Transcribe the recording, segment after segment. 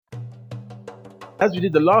As we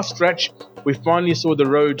did the last stretch, we finally saw the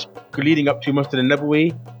road leading up to Masjid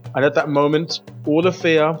al-Nabawi. And at that moment, all the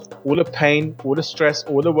fear, all the pain, all the stress,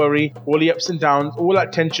 all the worry, all the ups and downs, all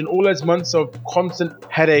that tension, all those months of constant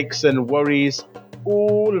headaches and worries,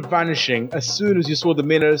 all vanishing. As soon as you saw the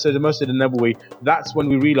minarets of the Masjid al-Nabawi, that's when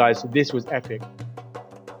we realized that this was epic.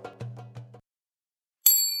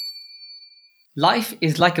 Life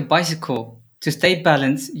is like a bicycle. To stay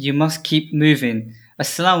balanced, you must keep moving.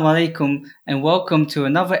 Assalamu alaikum and welcome to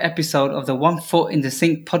another episode of the One Foot in the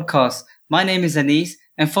Sink podcast. My name is Anis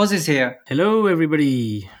and Foz is here. Hello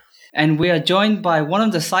everybody. And we are joined by one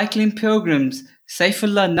of the cycling pilgrims,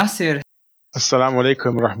 Sayfullah Nasir. Assalamu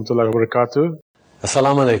alaikum wa rahmatullahi wa barakatuh.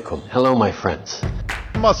 Assalamu alaikum. Hello my friends.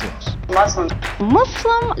 Muslim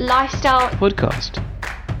lifestyle podcast.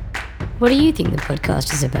 What do you think the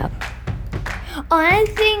podcast is about? I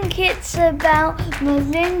think it's about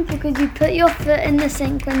Muslims because you put your foot in the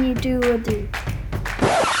sink when you do wudu.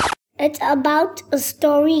 It's about a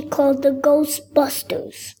story called the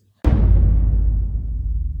Ghostbusters.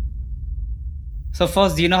 So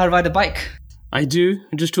Foz, do you know how to ride a bike? I do.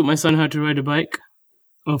 I just taught my son how to ride a bike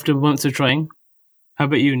after months of trying. How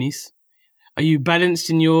about you, Nis? Are you balanced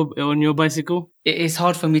on your bicycle? It is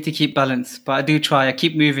hard for me to keep balance, but I do try. I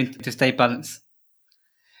keep moving to stay balanced.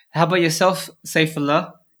 How about yourself,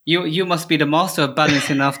 Sayfullah? You must be the master of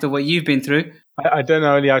balancing after what you've been through. I don't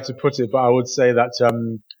know really how to put it, but I would say that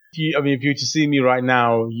if you were to see me right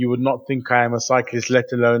now, you would not think I am a cyclist,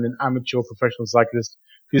 let alone an amateur professional cyclist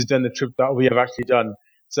who's done the trip that we have actually done.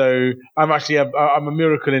 So I'm a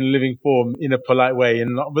miracle in living form in a polite way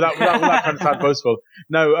and not, without trying to sound boastful.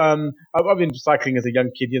 No, I've been cycling as a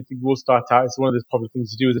young kid. I think we all start out. It's one of those popular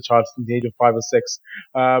things to do as a child from the age of 5 or 6.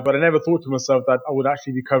 But I never thought to myself that I would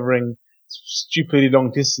actually be covering stupidly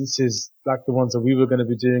long distances like the ones that we were going to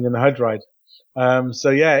be doing in the Hajj ride.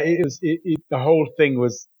 So yeah, the whole thing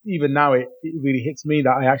was, even now it really hits me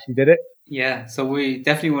that I actually did it. Yeah, so we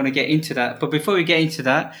definitely want to get into that. But before we get into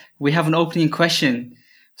that, we have an opening question.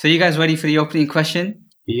 So you guys ready for the opening question?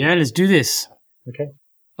 Yeah, let's do this.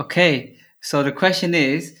 Okay. So the question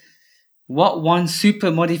is, what one super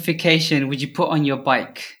modification would you put on your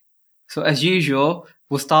bike? So as usual,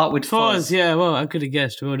 we'll start with Foz. Yeah, well, I could have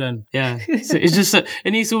guessed. Well done. Yeah. So it's just,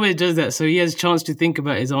 and he always does that. So he has a chance to think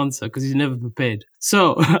about his answer because he's never prepared.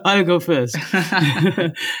 So I'll go first.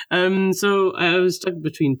 So I was stuck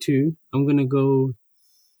between two. I'm going to go.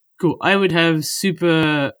 Cool. I would have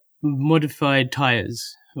super modified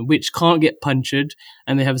tires, which can't get punctured,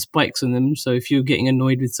 and they have spikes on them. So if you're getting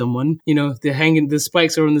annoyed with someone, the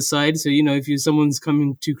spikes are on the side. So, if someone's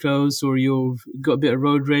coming too close or you've got a bit of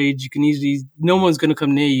road rage, you can no one's going to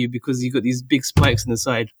come near you because you've got these big spikes on the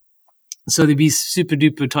side. So they'd be super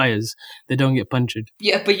duper tires that don't get punctured.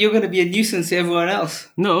 Yeah, but you're going to be a nuisance to everyone else.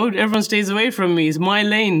 No, everyone stays away from me. It's my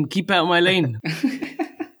lane. Keep out my lane.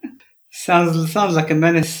 Sounds like a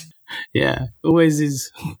menace. Yeah, always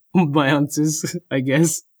is my answers, I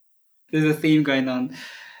guess. There's a theme going on.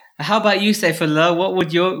 How about you, Sayfullah? What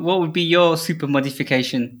would be your super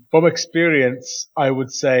modification? From experience, I would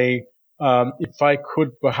say if I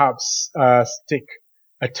could perhaps stick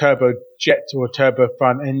a turbo jet or a turbo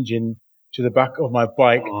fan engine to the back of my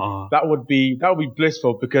bike, that would be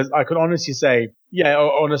blissful, because I could honestly say, yeah,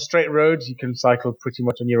 on a straight road you can cycle pretty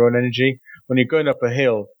much on your own energy. When you're going up a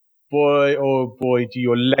hill, boy, oh boy, do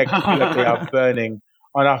your legs feel like they are burning.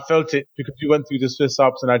 And I felt it because we went through the Swiss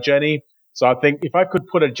Alps on our journey. So I think if I could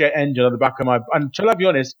put a jet engine on the back of and shall I be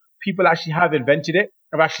honest, people actually have invented it.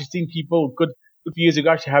 I've actually seen people good years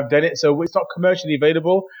ago actually have done it. So it's not commercially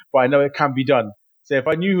available, but I know it can be done. So if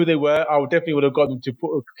I knew who they were, I would have got them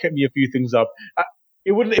to get me a few things up.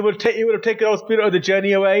 It would have taken all spirit of the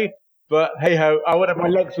journey away. But hey ho, my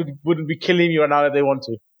legs wouldn't be killing me right now if they want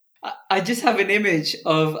to. I just have an image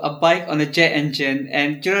of a bike on a jet engine,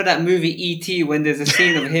 and do you know that movie E.T. when there's a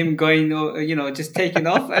scene of him going, just taking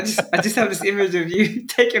off? I just have this image of you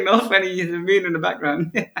taking off and he's the moon in the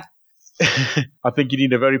background. I think you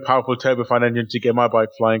need a very powerful turbofan engine to get my bike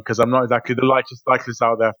flying, because I'm not exactly the lightest cyclist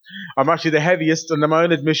out there. I'm actually the heaviest, and in my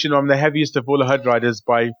own admission, I'm the heaviest of all the Hajj riders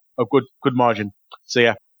by a good margin. So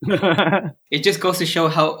yeah. It just goes to show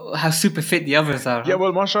how super fit the others are. Huh? Yeah,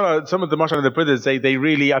 well, mashallah, some of the brothers, they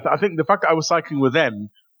really, I think the fact that I was cycling with them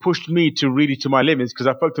pushed me to my limits, because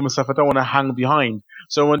I felt to myself, I don't want to hang behind.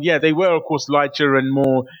 So they were, of course, lighter and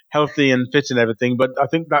more healthy and fit and everything, but I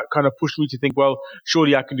think that kind of pushed me to think, well,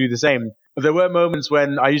 surely I can do the same. But there were moments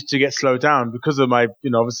when I used to get slowed down because of my,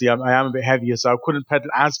 obviously I am a bit heavier, so I couldn't pedal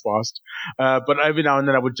as fast. But every now and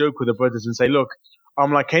then I would joke with the brothers and say, look,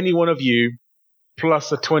 I'm like any one of you.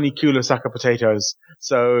 plus a 20-kilo sack of potatoes.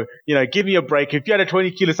 So, give me a break. If you had a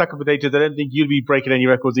 20-kilo sack of potatoes, I don't think you'd be breaking any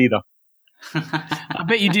records either. I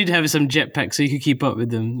bet you did have some jetpacks so you could keep up with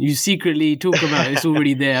them. You secretly talk about it's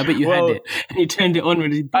already there. I bet you had it. And you turned it on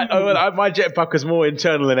when it... my jetpack was more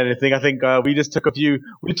internal than anything. I think we just took a few.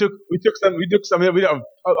 We took some. We don't.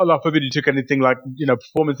 Allah forbid you took anything like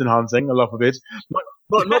performance enhancing. Allah forbid.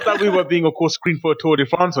 Not that we were being, of course, screened for a Tour de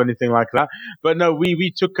France or anything like that. But no,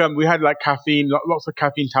 we took. We had like caffeine, lots of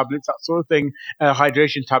caffeine tablets, that sort of thing,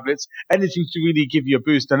 hydration tablets, anything to really give you a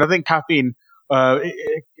boost. And I think caffeine.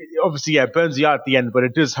 Obviously, burns you out at the end, but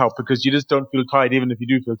it does help because you just don't feel tired, even if you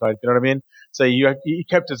do feel tired. You know what I mean? So you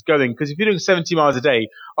kept us going because if you're doing 70 miles a day,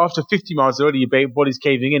 after 50 miles already, your body's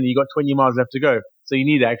caving in, and you got 20 miles left to go. So you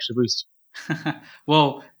need that extra boost.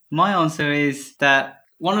 Well, my answer is that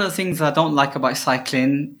one of the things I don't like about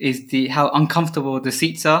cycling is how uncomfortable the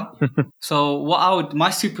seats are. So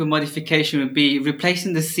my super modification would be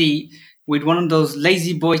replacing the seat with one of those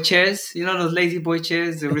lazy boy chairs. You know those lazy boy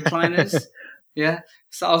chairs, the recliners. Yeah,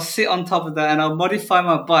 so I'll sit on top of that and I'll modify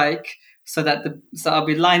my bike so I'll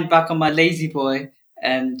be lying back on my lazy boy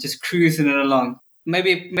and just cruising it along.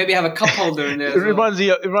 Maybe have a cup holder in there. It reminds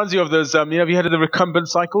you of those. Have you heard of the recumbent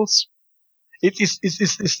cycles? It's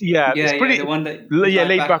pretty. The one that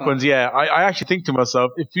laid back ones. Yeah, I actually think to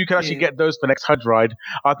myself, if you can actually get those for next Hajj ride,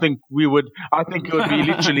 I think it would be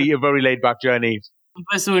literally a very laid back journey. If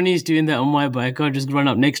I saw he's doing that on my bike, I'd just run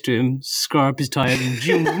up next to him, screw up his tires, and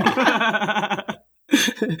zoom.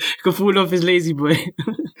 Could fall off his lazy boy.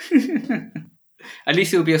 At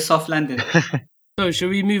least it'll be a soft landing. So, shall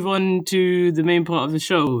we move on to the main part of the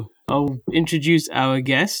show? I'll introduce our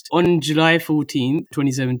guest. On July 14th,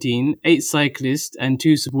 2017, 8 cyclists and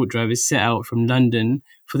 2 support drivers set out from London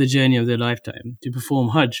for the journey of their lifetime to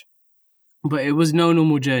perform Hajj. But it was no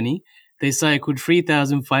normal journey. They cycled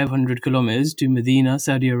 3,500 kilometers to Medina,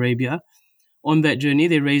 Saudi Arabia. On that journey,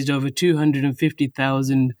 they raised over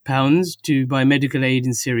 £250,000 to buy medical aid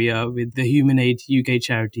in Syria with the Human Aid UK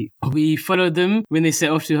charity. We followed them when they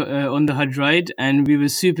set off on the Hajj ride, and we were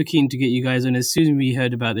super keen to get you guys on as soon as we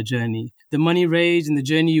heard about the journey. The money raised and the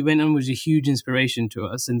journey you went on was a huge inspiration to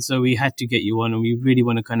us, and so we had to get you on, and we really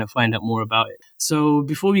want to kind of find out more about it. So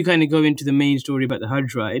before we kind of go into the main story about the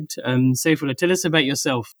Hajj ride, Sayfullah, tell us about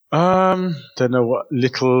yourself. Don't know what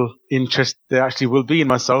little interest there actually will be in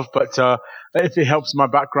myself, but if it helps, my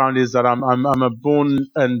background is that I'm a born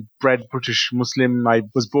and bred British Muslim. I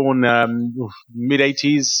was born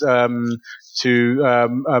mid-80s to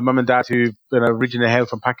mum and dad who originally hail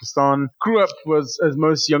from Pakistan. Grew up as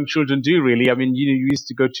most young children do, really. I mean, you used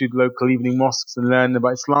to go to local evening mosques and learn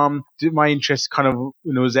about Islam. My interest kind of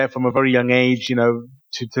was there from a very young age, to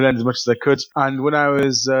learn as much as I could. And when I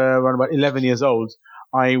was around about 11 years old,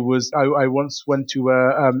 I once went to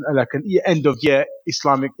like an end of year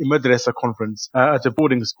Islamic madrasa conference at a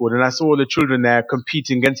boarding school, and I saw all the children there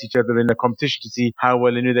competing against each other in a competition to see how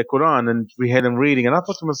well they knew their Quran, and we heard them reading, and I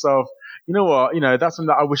thought to myself, you know what, that's something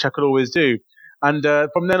that I wish I could always do. And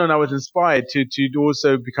from then on, I was inspired to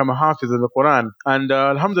also become a hafiz of the Quran. And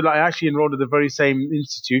alhamdulillah, I actually enrolled at the very same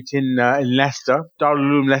institute in Leicester. Darul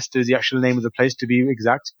Uloom Leicester is the actual name of the place, to be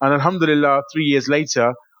exact. And alhamdulillah, 3 years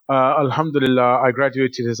later, alhamdulillah, I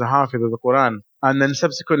graduated as a hafiz of the Quran. And then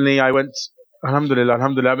subsequently I went, alhamdulillah.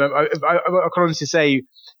 I can honestly say,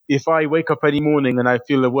 if I wake up any morning and I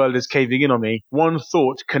feel the world is caving in on me, one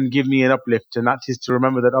thought can give me an uplift, and that is to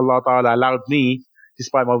remember that Allah Ta'ala allowed me,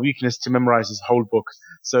 despite my weakness, to memorize His whole book.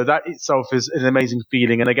 So that itself is an amazing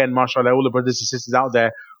feeling. And again, mashallah, all the brothers and sisters out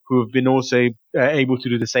there who have been also able to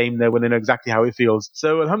do the same there when they know exactly how it feels.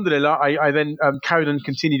 So alhamdulillah, I then carried on,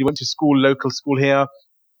 continued, went to school, local school here.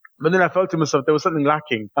 But then I felt to myself there was something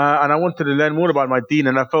lacking, and I wanted to learn more about my deen.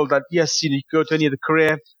 And I felt that yes, you could go to any other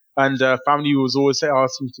career, and family was always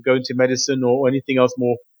asking to go into medicine or anything else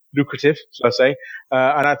more lucrative, shall I say?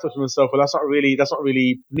 And I thought to myself, well, that's not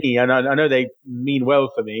really me. And I know they mean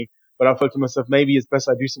well for me, but I felt to myself, maybe it's best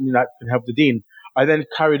I do something that can help the deen. I then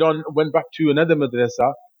carried on, went back to another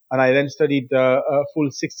madrasa, and I then studied a full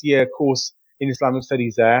 6-year course in Islamic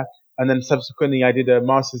studies there. And then subsequently, I did a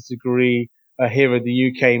master's degree here in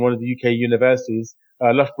the UK, in one of the UK universities,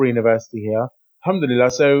 Loughborough University here.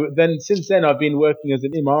 Alhamdulillah. So then, since then, I've been working as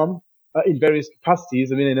an imam in various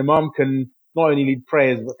capacities. I mean, an imam can not only lead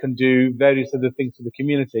prayers, but can do various other things for the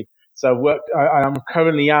community. So I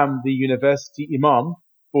currently am the university imam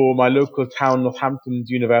for my local town, Northampton's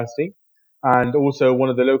University, and also one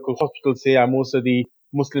of the local hospitals here. I'm also the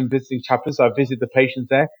Muslim visiting chaplain, so I visit the patients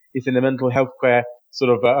there. It's in a mental health care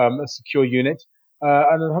sort of a secure unit.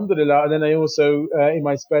 And alhamdulillah, and then I also, in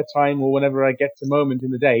my spare time or whenever I get a moment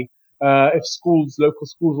in the day, if local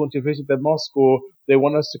schools want to visit their mosque or they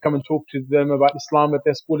want us to come and talk to them about Islam at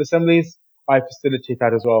their school assemblies, I facilitate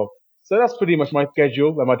that as well. So that's pretty much my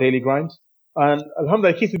schedule and my daily grind. And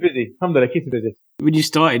alhamdulillah, keeps me busy. Alhamdulillah, keeps me busy. When you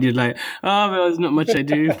started, you're like, well, there's not much I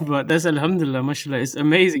do, but that's alhamdulillah, mashallah, it's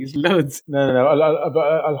amazing, it's loads. No.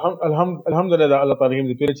 Alhamdulillah that Allah Ta'ala gave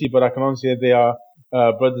me the ability, but I can honestly say there are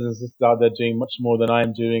brothers and sisters out there doing much more than I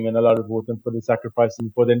am doing, and Allah reward them for the sacrifice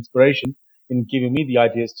and for the inspiration in giving me the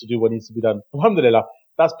ideas to do what needs to be done. Alhamdulillah,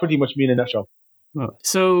 that's pretty much me in a nutshell. Well,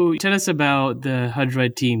 so tell us about the Hajj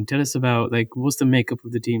Ride team. Tell us about, what's the makeup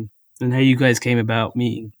of the team and how you guys came about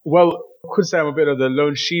meeting. Well, I could say I'm a bit of the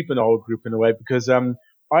lone sheep in the whole group in a way, because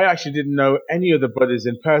I actually didn't know any of the brothers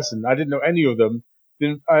in person. I didn't know any of them.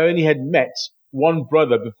 I only had met one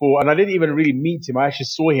brother before, and I didn't even really meet him. I actually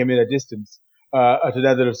saw him in a distance at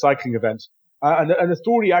another cycling event. And the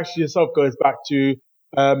story actually itself goes back to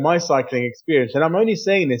my cycling experience. And I'm only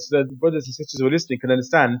saying this so that the brothers and sisters who are listening can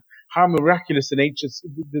understand how miraculous in nature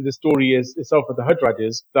the story is itself of the Hajj Ride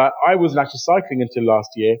is, that I wasn't actually cycling until last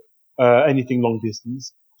year, anything long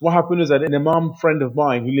distance. What happened is that an Imam friend of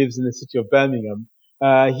mine who lives in the city of Birmingham,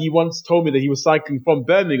 he once told me that he was cycling from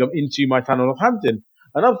Birmingham into my town of Northampton.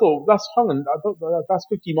 And I thought, that's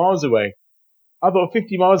 50 miles away. I thought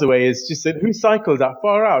 50 miles away is just, who cycles that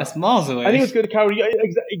far out? That's miles away. And he was going to carry,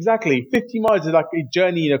 exactly, 50 miles is like a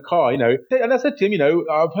journey in a car, And I said to him,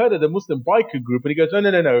 I've heard of the Muslim biker group. And he goes,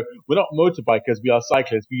 no, we're not motorbikers, we are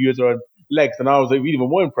cyclists, we use our own legs. And I was like, really even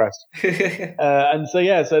more impressed.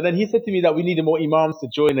 So then he said to me that we needed more imams to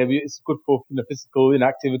join. It's good for physical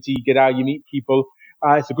activity, you get out, you meet people.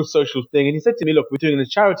 It's a good social thing. And he said to me, look, we're doing a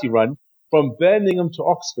charity run from Birmingham to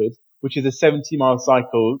Oxford, which is a 70-mile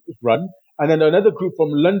cycle run. And then another group from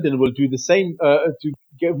London will do the same,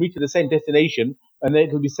 reach to the same destination, and then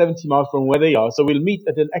it will be 70 miles from where they are. So we'll meet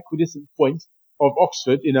at an equidistant point of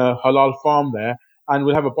Oxford in a halal farm there, and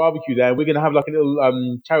we'll have a barbecue there. We're going to have like a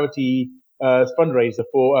little charity fundraiser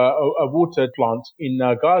for a water plant in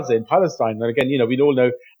Gaza in Palestine. And again, we all know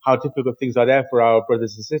how difficult things are there for our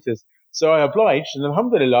brothers and sisters. So I obliged, and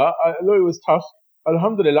alhamdulillah, although it was tough,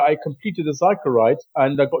 alhamdulillah, I completed the cycle ride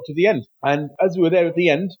and I got to the end. And as we were there at the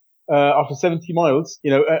end, after 70 miles,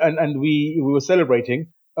 and we were celebrating,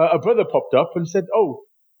 a brother popped up and said,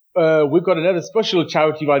 we've got another special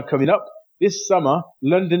charity ride coming up this summer,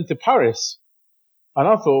 London to Paris. And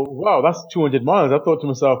I thought, wow, that's 200 miles. I thought to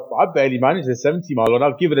myself, I barely managed a 70-mile one.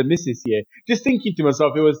 I'll give it a miss this year. Just thinking to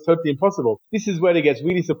myself, it was totally impossible. This is where it gets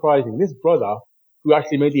really surprising. This brother who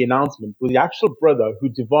actually made the announcement was the actual brother who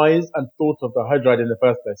devised and thought of the Hajj Ride in the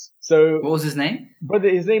first place. So, what was his name? Brother,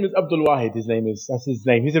 his name is Abdul Wahid. That's his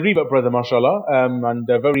name. He's a Reebok brother, mashallah, and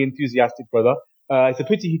a very enthusiastic brother. It's a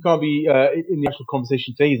pity he can't be in the actual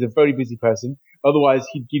conversation today. He's a very busy person. Otherwise,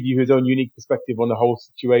 he'd give you his own unique perspective on the whole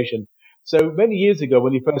situation. So many years ago,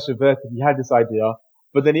 when he first reverted, he had this idea,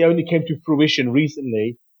 but then it only came to fruition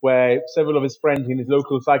recently, where several of his friends in his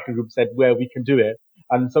local cycling group said, "Where we can do it."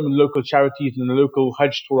 And some local charities and the local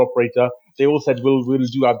Hajj tour operator, they all said, we'll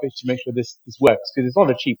do our bit to make sure this works, because it's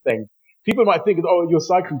not a cheap thing. People might think, you're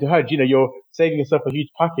cycling to Hajj, you're saving yourself a huge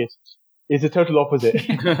packet. It's the total opposite.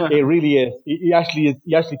 It really is. It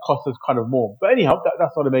actually costs us kind of more. But anyhow,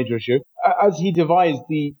 that's not a major issue. As he devised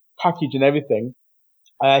the package and everything,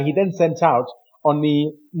 he then sent out on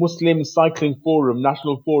the Muslim Cycling Forum,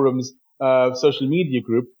 National Forum's social media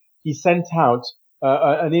group, he sent out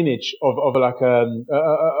an image of like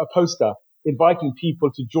a poster inviting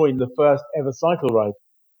people to join the first ever cycle ride.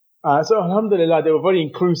 So alhamdulillah, they were very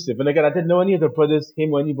inclusive. And again, I didn't know any of the brothers,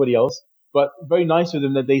 him or anybody else, but very nice of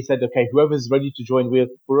them that they said, okay, whoever's ready to join,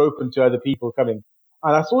 we're open to other people coming.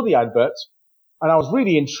 And I saw the advert and I was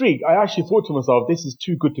really intrigued. I actually thought to myself, this is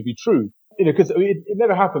too good to be true. Because it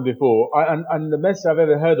never happened before. And the best I've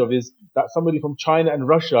ever heard of is that somebody from China and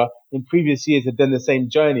Russia in previous years had done the same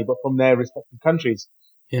journey, but from their respective countries.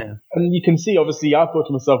 Yeah. And you can see, obviously, I thought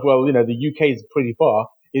to myself, well, the UK is pretty far.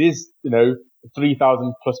 It is,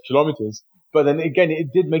 3,000 plus kilometers. But then again, it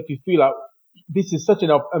did make me feel like this is such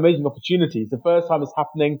an amazing opportunity. It's the first time it's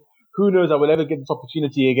happening. Who knows I will ever get this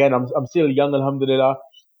opportunity again. I'm still young, alhamdulillah.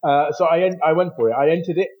 So I went for it. I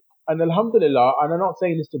entered it. And alhamdulillah, and I'm not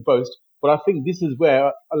saying this to boast, but I think this is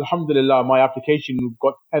where, alhamdulillah, my application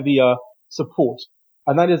got heavier support.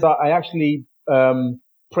 And that is that I actually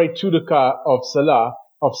prayed 2 rakah of Salat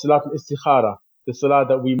al-Istikhara, the Salah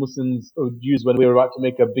that we Muslims would use when we were about to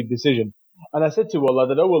make a big decision. And I said to Allah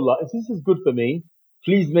that, oh Allah, if this is good for me,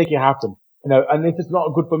 please make it happen. And if it's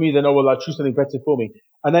not good for me, then oh Allah, choose something better for me.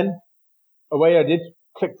 And then away I did,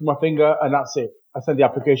 clicked my finger, and that's it. I sent the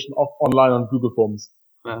application off online on Google Forms.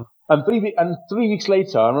 Wow. And 3 weeks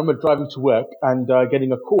later, I remember driving to work and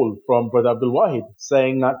getting a call from Brother Abdul Wahid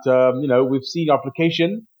saying that, we've seen your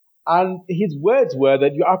application. And his words were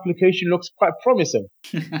that your application looks quite promising,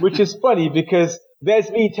 which is funny because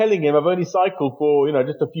there's me telling him I've only cycled for,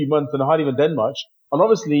 just a few months and I haven't even done much. And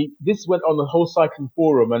obviously this went on the whole cycling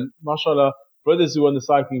forum, and mashallah, brothers who are on the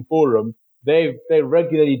cycling forum, they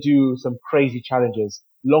regularly do some crazy challenges,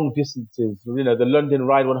 long distances, the London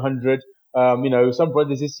Ride 100. Some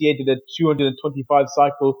brothers this year did a 225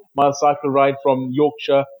 mile cycle ride from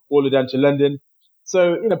Yorkshire all the way down to London.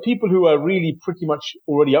 So, people who are really pretty much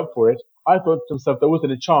already up for it, I thought to myself there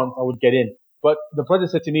wasn't a chance I would get in. But the brother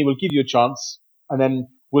said to me, we'll give you a chance and then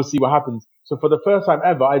we'll see what happens. So for the first time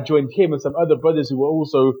ever, I joined him and some other brothers who were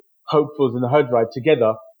also hopefuls in the Hajj ride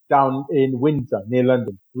together down in Windsor near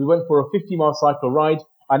London. We went for a 50-mile cycle ride.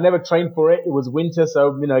 I never trained for it. It was winter.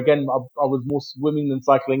 So, again, I was more swimming than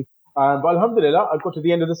cycling. But alhamdulillah, I got to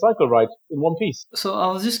the end of the cycle ride in one piece. So I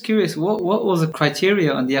was just curious, what was the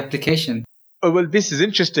criteria on the application? Oh, well, this is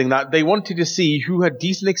interesting that they wanted to see who had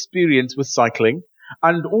decent experience with cycling.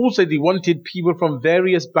 And also they wanted people from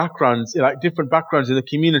various backgrounds, like different backgrounds in the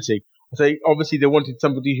community. So obviously they wanted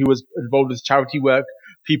somebody who was involved with charity work,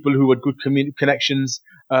 people who had good connections.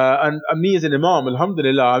 And me as an imam,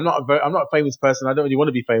 alhamdulillah, I'm not a famous person. I don't really want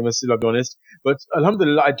to be famous, to be honest. But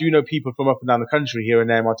alhamdulillah, I do know people from up and down the country here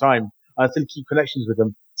and there in my time. I still keep connections with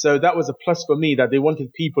them. So that was a plus for me, that they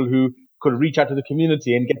wanted people who could reach out to the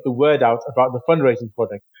community and get the word out about the fundraising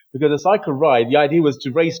project. Because the cycle ride, the idea was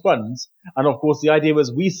to raise funds. And of course, the idea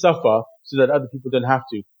was we suffer so that other people don't have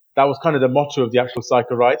to. That was kind of the motto of the actual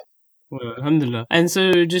cycle ride. Well, alhamdulillah. And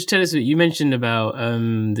so just tell us what you mentioned about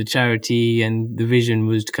the charity, and the vision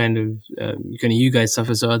was kind of you guys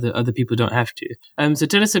suffer so other people don't have to. So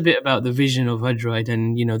tell us a bit about the vision of Hajj Ride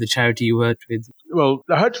and, the charity you worked with. Well,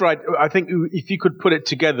 the Hajj Ride, I think if you could put it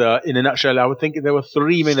together in a nutshell, I would think there were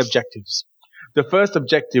three main objectives. The first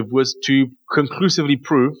objective was to conclusively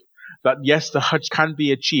prove that yes, the Hajj can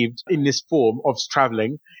be achieved in this form of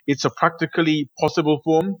traveling. It's a practically possible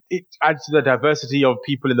form. It adds to the diversity of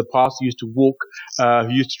people in the past who used to walk, who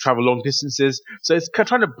used to travel long distances. So it's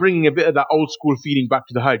trying to bring a bit of that old school feeling back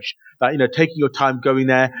to the Hajj. That, taking your time going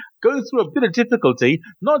there, going through a bit of difficulty,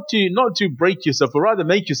 not to break yourself, but rather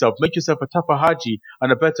make yourself a tougher Haji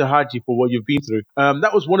and a better Haji for what you've been through.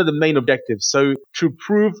 That was one of the main objectives. So to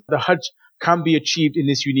prove the Hajj can be achieved in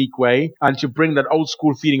this unique way and to bring that old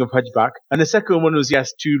school feeling of Hajj back. And the second one was,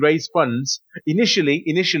 yes, to raise funds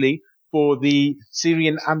initially for the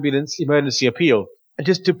Syrian ambulance emergency appeal. And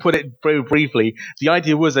just to put it very briefly, the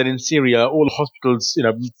idea was that in Syria, all hospitals,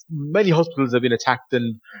 many hospitals have been attacked,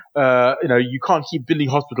 and, you can't keep building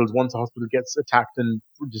hospitals once a hospital gets attacked and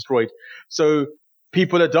destroyed. So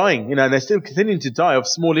people are dying, and they're still continuing to die of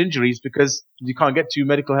small injuries because you can't get to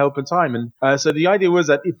medical help in time. And so the idea was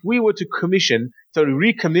that if we were to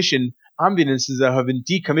recommission ambulances that have been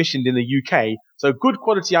decommissioned in the UK, so good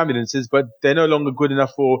quality ambulances, but they're no longer good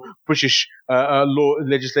enough for British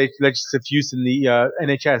legislative use in the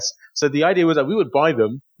NHS. So the idea was that we would buy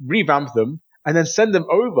them, revamp them, and then send them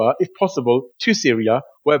over, if possible, to Syria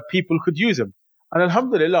where people could use them. And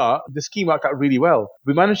alhamdulillah, the scheme worked out really well.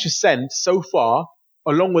 We managed to send so far,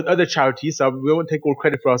 along with other charities, so we won't take all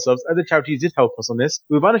credit for ourselves, other charities did help us on this.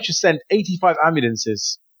 We managed to send 85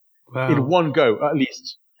 ambulances in one go, at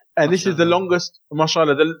least. And this is the longest,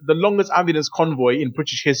 mashallah, the longest ambulance convoy in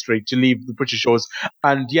British history to leave the British shores.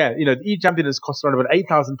 And yeah, each ambulance costs around about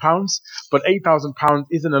 £8,000, but £8,000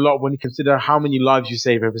 isn't a lot when you consider how many lives you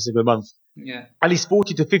save every single month. Yeah. At least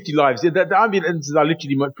 40 to 50 lives. The ambulances are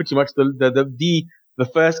literally pretty much the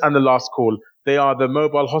first and the last call. They are the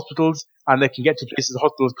mobile hospitals, and they can get to places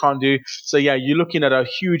hospitals can't do. So yeah, you're looking at a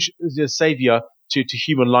huge savior to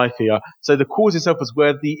human life here. So the cause itself was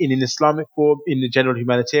worthy in an Islamic form, in the general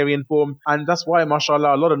humanitarian form. And that's why,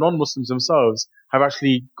 mashallah, a lot of non-Muslims themselves have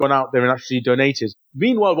actually gone out there and actually donated.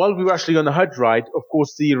 Meanwhile, while we were actually on the Hajj ride, of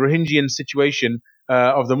course, the Rohingyan situation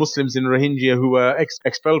of the Muslims in Rohingya who were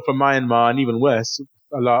expelled from Myanmar, and even worse,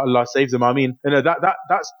 Allah save them, Ameen.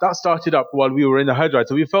 That started up while we were in the Hajj ride.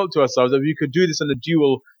 So we felt to ourselves that we could do this in a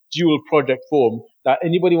dual project form, that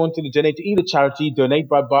anybody wanted to donate to either charity, donate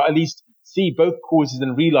but at least see both causes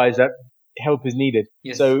and realize that help is needed.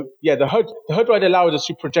 Yes. So yeah, the Hajj ride allowed us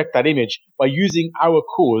to project that image by using our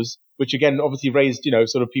cause, which again obviously raised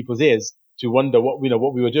sort of people's ears to wonder what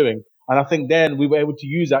we were doing. And I think then we were able to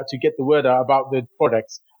use that to get the word out about the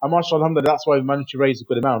products. And mashallah, that's why we managed to raise a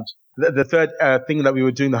good amount. The third thing that we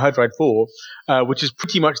were doing the Hajj ride for, which is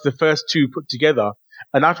pretty much the first two put together,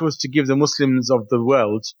 and that was to give the Muslims of the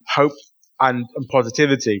world hope and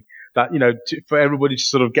positivity. that, for everybody to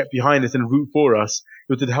sort of get behind us and root for us.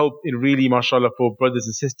 It would help in really, mashallah, for brothers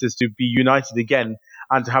and sisters to be united again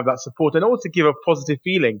and to have that support, and also give a positive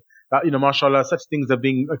feeling that, mashallah, such things are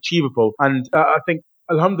being achievable. And I think,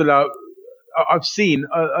 alhamdulillah, I've seen,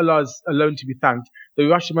 Allah is alone to be thanked, that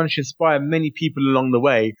we've actually managed to inspire many people along the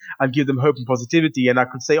way and give them hope and positivity. And I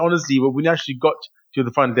could say honestly, when we actually got to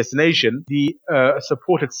the final destination, the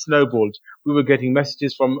support had snowballed. We were getting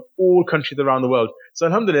messages from all countries around the world. So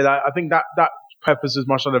alhamdulillah, I think that purpose was,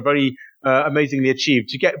 mashallah, very amazingly achieved,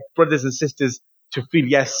 to get brothers and sisters to feel,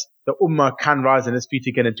 yes, the ummah can rise on its feet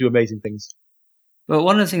again and do amazing things. Well,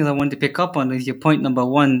 one of the things I wanted to pick up on is your point number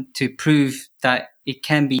one, to prove that it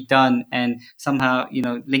can be done, and somehow,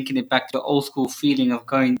 linking it back to the old school feeling of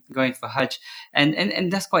going for Hajj.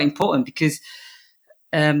 And that's quite important, because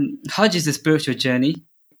Hajj is a spiritual journey.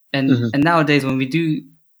 And nowadays when we do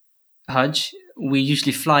Hajj, we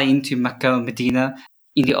usually fly into Mecca or Medina.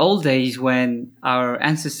 In the old days, when our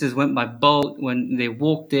ancestors went by boat, when they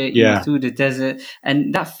walked it through the desert,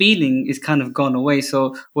 and that feeling is kind of gone away.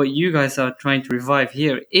 So what you guys are trying to revive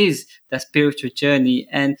here is that spiritual journey.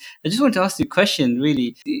 And I just want to ask you a question,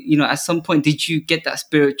 really. At some point, did you get that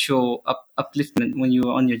spiritual upliftment when you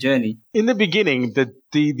were on your journey? In the beginning,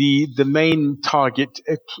 the main target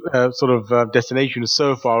destination was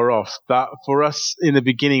so far off that for us in the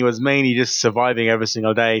beginning it was mainly just surviving every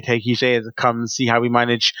single day, take each day as it comes, see how we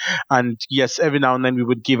manage. And yes, every now and then we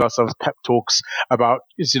would give ourselves pep talks about,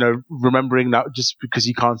 remembering that just because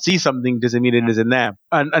you can't see something doesn't mean it isn't there.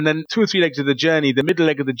 And then 2 or 3 legs of the journey, the middle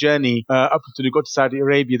leg of the journey, up until we got to Saudi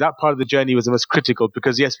Arabia, that part of the journey was the most critical,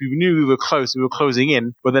 because yes, we knew we were close, we were closing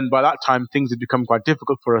in, but then by that time things had become quite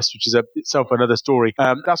difficult for us, which is itself another story.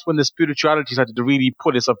 That's when the spirituality started to really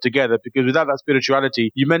put itself together, because without that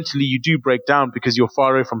spirituality, you do break down, because you're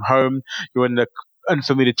far away from home, you're in the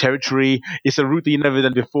unfamiliar territory, it's a route that you've never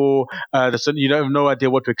done before, you have no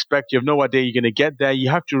idea what to expect, you have no idea you're going to get there, you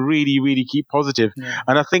have to really, really keep positive.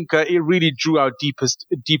 And I think it really drew our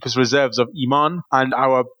deepest reserves of iman and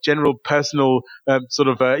our general personal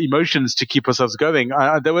emotions to keep ourselves going.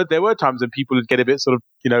 There were times when people would get a bit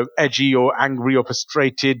edgy or angry or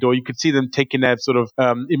frustrated, or you could see them taking their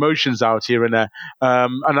emotions out here and there,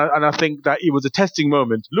 and I think that it was a testing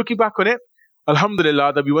moment. Looking back on it,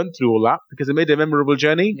 alhamdulillah that we went through all that, because it made a memorable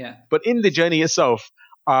journey. But in the journey itself,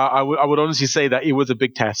 I would honestly say that it was a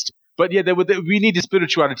big test. But yeah, we needed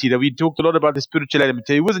spirituality. That we talked a lot about the spiritual element.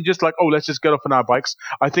 It wasn't just like, let's just get off on our bikes.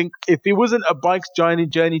 I think if it wasn't a bike's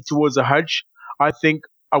journey towards a Hajj, I think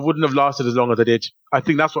I wouldn't have lasted as long as I did. I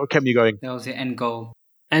think that's what kept me going. That was the end goal.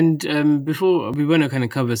 And before we want to kind of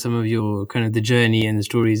cover some of your kind of the journey and the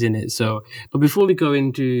stories in it. But before we go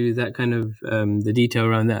into that kind of the detail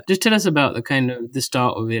around that, just tell us about the kind of the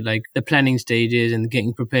start of it, like the planning stages and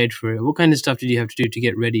getting prepared for it. What kind of stuff did you have to do to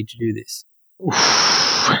get ready to do this?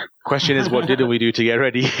 Question is, what didn't we do to get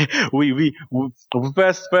ready? we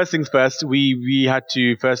first things first. We had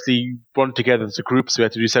to firstly bond together as a group, so we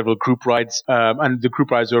had to do several group rides, and the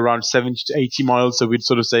group rides were around 70 to 80 miles. So we'd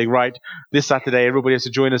sort of say, right, this Saturday everybody has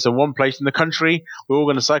to join us in one place in the country. We're all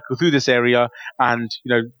going to cycle through this area and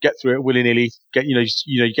get through it willy nilly. Get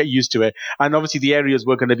used to it. And obviously the areas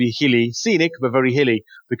were going to be hilly, scenic, but very hilly,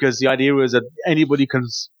 because the idea was that anybody can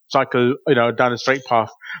cycle, down a straight path.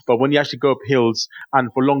 But when you actually go up hills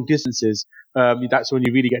and for long distances, that's when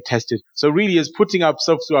you really get tested. So really is putting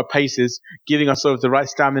ourselves through our paces, giving ourselves the right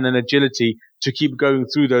stamina and agility to keep going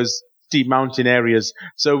through those steep mountain areas.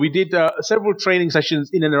 So we did several training sessions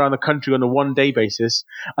in and around the country on a 1-day basis.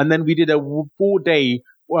 And then we did a 4-day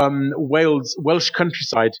Welsh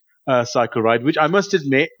countryside cycle ride, which I must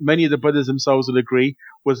admit, many of the brothers themselves will agree,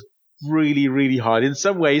 was really, really hard. In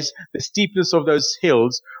some ways, the steepness of those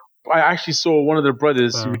hills, I actually saw one of the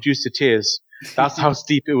brothers reduced to tears. That's how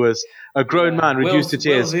steep it was. A grown man reduced to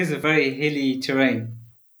tears. Wales is a very hilly terrain.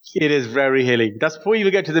 It is very hilly. That's before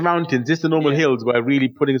you get to the mountains. Just the normal hills were really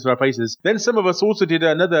putting us through our paces. Then some of us also did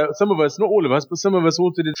some of us, not all of us, but some of us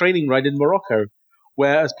also did a training ride in Morocco,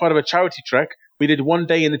 where as part of a charity trek, we did 1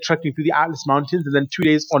 day in the trekking through the Atlas Mountains and then 2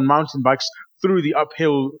 days on mountain bikes through the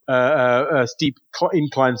uphill, steep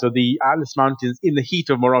inclines of the Atlas Mountains in the heat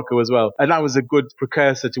of Morocco as well. And that was a good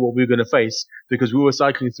precursor to what we were going to face, because we were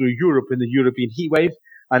cycling through Europe in the European heat wave,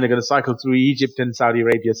 and they're going to cycle through Egypt and Saudi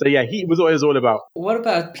Arabia. So yeah, heat was what it was all about. What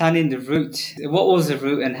about planning the route? What was the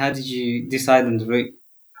route and how did you decide on the route?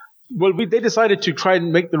 Well, they decided to try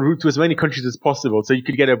and make the route to as many countries as possible, so you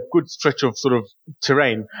could get a good stretch of sort of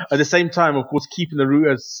terrain. At the same time, of course, keeping the route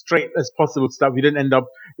as straight as possible so that we didn't end up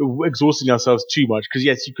exhausting ourselves too much. Because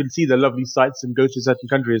yes, you can see the lovely sights and go to certain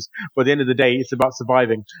countries, but at the end of the day, it's about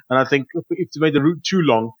surviving. And I think if to make the route too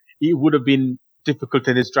long, it would have been difficult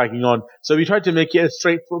and it's dragging on. So we tried to make it as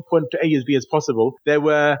straight from point to A as B as possible. There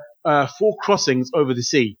were 4 crossings over the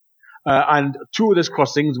sea. And 2 of those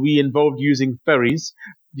crossings we involved using ferries.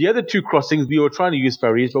 The other 2 crossings we were trying to use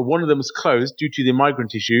ferries, but one of them was closed due to the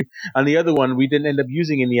migrant issue, and the other one we didn't end up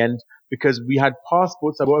using in the end because we had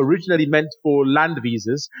passports that were originally meant for land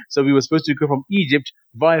visas. So we were supposed to go from Egypt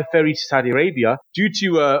via ferry to Saudi Arabia. Due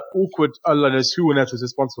to awkward, Allah knows who on earth was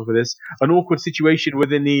responsible for this, an awkward situation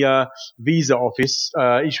within the visa office,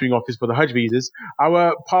 issuing office for the Hajj visas.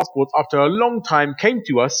 Our passports, after a long time, came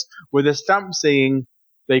to us with a stamp saying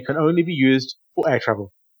they can only be used for air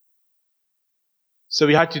travel. So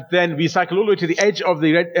we had to then, we cycled all the way to the edge of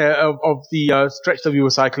the stretch that we were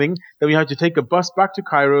cycling. Then we had to take a bus back to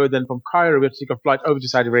Cairo. Then from Cairo, we had to take a flight over to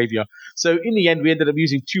Saudi Arabia. So in the end, we ended up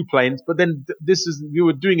using 2 planes, but then we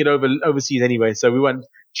were doing it overseas anyway. So we weren't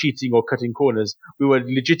cheating or cutting corners. We were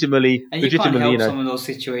legitimately, and you can't help some of those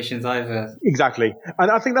situations either. Exactly. And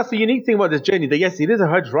I think that's the unique thing about this journey, that yes, it is a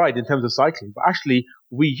Hajj ride in terms of cycling, but actually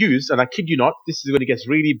we used, and I kid you not, this is when it gets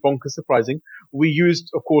really bonkers surprising. We used,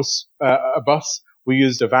 of course, a bus. We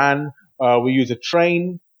used a van, we used a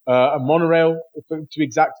train, a monorail, to be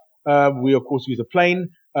exact. We, of course, used a plane.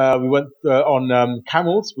 We went on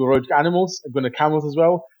camels. We rode animals, went on camels as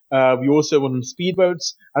well. We also went on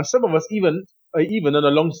speedboats. And some of us, even on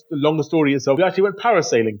a longer story itself, we actually went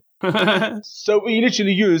parasailing. So we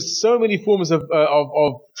literally used so many forms of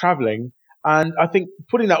traveling. And I think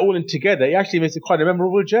putting that all in together, it actually makes it quite a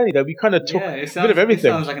memorable journey that we kind of took a bit of everything.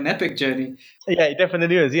 It sounds like an epic journey. Yeah, it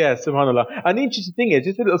definitely is. Yeah, subhanAllah. And the interesting thing is,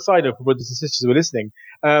 just a little side note for brothers and sisters who are listening,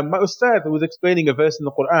 my Ustad was explaining a verse in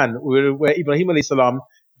the Quran where Ibrahim alayhi salam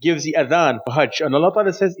gives the adhan for Hajj. And Allah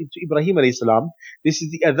Ta'ala says to Ibrahim alayhi salam, this is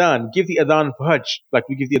the adhan, give the adhan for Hajj, like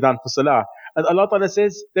we give the adhan for Salah. And Allah Ta'ala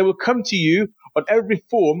says, they will come to you on every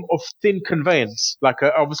form of thin conveyance, like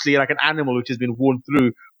obviously like an animal which has been worn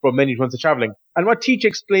through for many months of traveling. And my teacher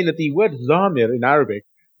explained that the word zamir in Arabic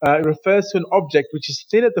refers to an object which is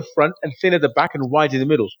thin at the front and thin at the back and wide in the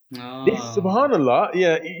middle. Oh. This, subhanAllah,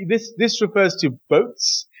 yeah, this refers to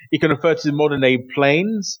boats. It can refer to modern day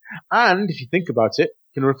planes. And if you think about it,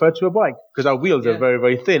 it can refer to a bike because our wheels are very,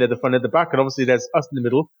 very thin at the front and the back. And obviously there's us in the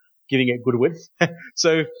middle giving it good width.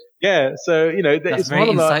 So, you know, that's very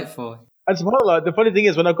insightful. And subhanAllah, the funny thing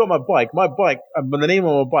is, when I got my bike, the name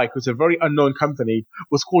of my bike was a very unknown company,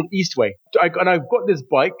 was called Eastway. And I got this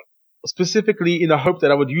bike specifically in the hope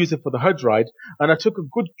that I would use it for the Hajj ride. And I took a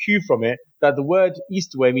good cue from it that the word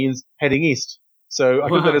Eastway means heading east. So I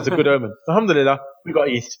took that as a good omen. Alhamdulillah, we got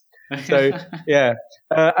east. So, yeah.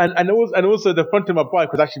 And also the front of my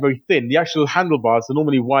bike was actually very thin. The actual handlebars are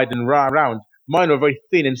normally wide and round. Mine were very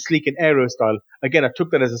thin and sleek and aero style. Again, I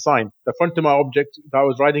took that as a sign. The front of my object that I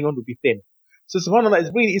was riding on would be thin. So subhanAllah,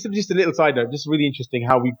 it's just a little side note, just really interesting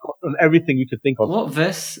how we got on everything we could think of. What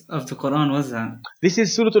verse of the Quran was that? This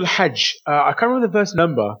is Surah Al-Hajj. I can't remember the verse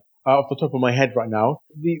number off the top of my head right now.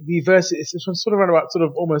 The verse is sort of around about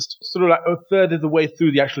almost like a third of the way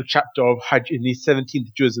through the actual chapter of Hajj in the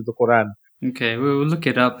 17th juz of the Quran. Okay, we'll look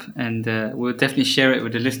it up and we'll definitely share it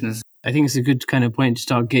with the listeners. I think it's a good kind of point to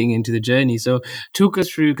start getting into the journey. So talk us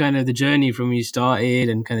through kind of the journey from when you started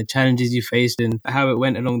and kind of challenges you faced and how it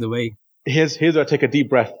went along the way. Here's where I take a deep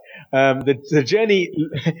breath. The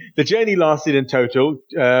journey lasted in total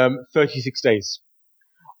 36 days.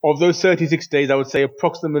 Of those 36 days, I would say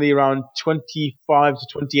approximately around 25 to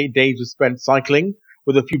 28 days were spent cycling,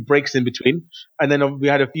 with a few breaks in between. And then we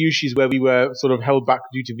had a few issues where we were sort of held back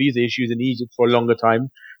due to visa issues in Egypt for a longer time.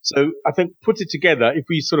 So I think put it together, if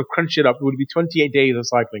we sort of crunch it up, it would be 28 days of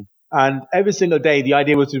cycling. And every single day, the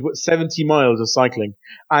idea was to put 70 miles of cycling.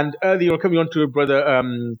 And earlier, coming on to brother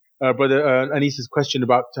Anis's question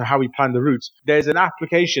about how we plan the route, there's an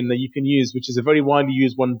application that you can use, which is a very widely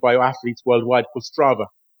used one by athletes worldwide called Strava.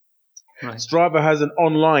 Right. Strava has an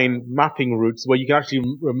online mapping routes where you can actually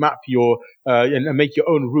map your and make your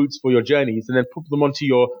own routes for your journeys, and then pop them onto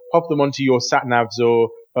your sat navs or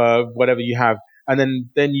whatever you have, and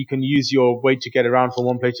then you can use your way to get around from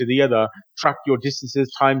one place to the other, track your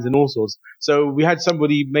distances, times, and all sorts. So we had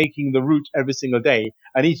somebody making the route every single day,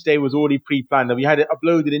 and each day was already pre-planned, and we had it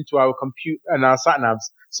uploaded into our compute and our sat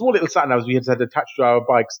navs, small little sat navs we had attached to our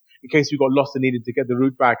bikes in case we got lost and needed to get the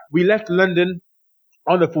route back. We left London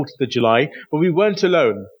on the 14th of July, but we weren't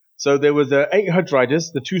alone. So there was 8 Hajj riders,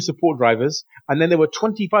 the 2 support drivers, and then there were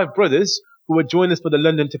 25 brothers who would join us for the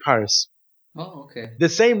London to Paris. Oh, okay. The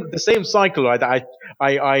same cycle that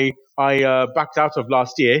I backed out of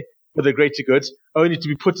last year for the greater good, only to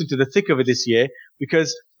be put into the thick of it this year,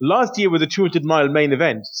 because last year was a 200-mile main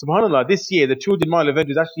event. SubhanAllah, this year, the 200-mile event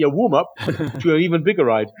was actually a warm-up to an even bigger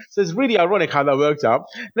ride. So it's really ironic how that worked out.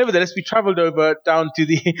 Nevertheless, we traveled over down to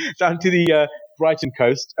the Brighton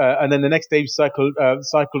coast, and then the next day we cycled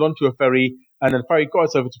onto a ferry, and then the ferry got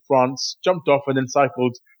us over to France, jumped off, and then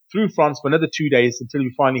cycled through France for another 2 days until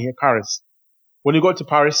we finally hit Paris. When we got to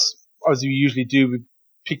Paris, as we usually do, with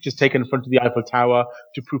pictures taken in front of the Eiffel Tower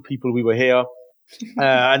to prove people we were here.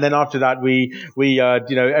 And then after that, we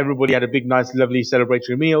everybody had a big, nice, lovely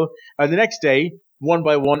celebratory meal. And the next day, one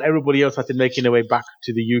by one, everybody else started making their way back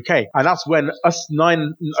to the UK. And that's when us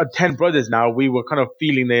 10 brothers now, we were kind of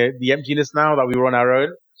feeling the emptiness now that we were on our own.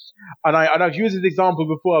 And I've used this example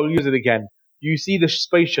before, I will use it again. You see the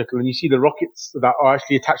space shuttle and you see the rockets that are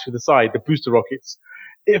actually attached to the side, the booster rockets.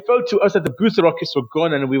 It felt to us that the booster rockets were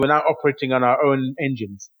gone and we were now operating on our own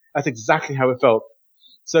engines. That's exactly how it felt.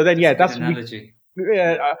 So then, that's an analogy.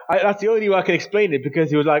 That's the only way I can explain it,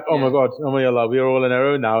 because he was like, oh my God, oh my Allah, we are all on our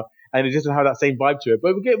own now. And it doesn't have that same vibe to it.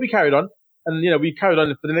 But we carried on. And, we carried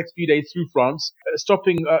on for the next few days through France,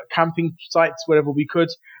 stopping camping sites wherever we could.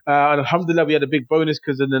 And alhamdulillah, we had a big bonus,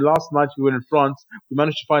 because in the last night we were in France, we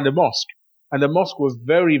managed to find a mosque. And the mosque was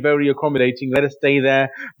very, very accommodating. Let us stay there,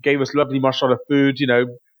 gave us lovely, mashallah, food,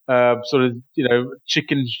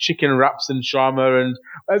 chicken wraps and shawarma and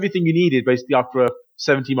everything you needed, basically, after a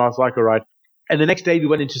 70-mile cycle ride. And the next day we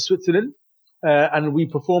went into Switzerland, and we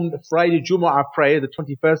performed Friday Jumu'ah prayer, the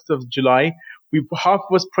 21st of July. Half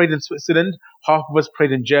of us prayed in Switzerland, half of us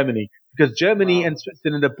prayed in Germany, because Germany and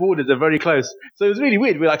Switzerland, the borders are very close. So it was really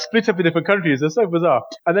weird. We were split up in different countries. It's so bizarre.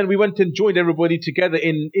 And then we went and joined everybody together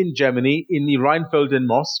in Germany, in the Rheinfelden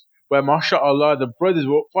Mosque, where, mashallah, the brothers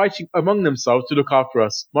were fighting among themselves to look after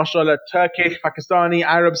us. Mashallah, Turkish, Pakistani,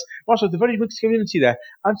 Arabs, mashallah, it's a very mixed community there.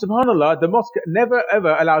 And subhanallah, the mosque never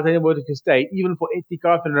ever allows anybody to stay, even for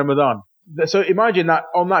itikaf in Ramadan. So imagine that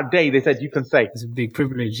on that day they said you can stay. It's a big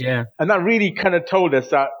privilege, yeah. And that really kind of told us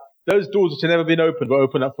that those doors which had never been opened were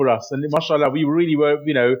opened up for us. And mashallah, we really were,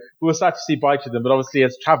 we were sad to see bye to them. But obviously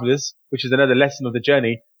as travelers, which is another lesson of the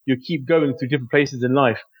journey, you keep going through different places in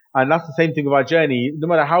life. And that's the same thing with our journey. No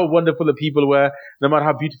matter how wonderful the people were, no matter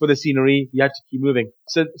how beautiful the scenery, you had to keep moving.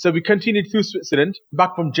 So we continued through Switzerland,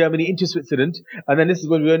 back from Germany into Switzerland. And then this is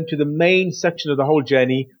when we went to the main section of the whole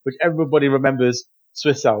journey, which everybody remembers,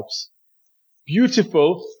 Swiss Alps.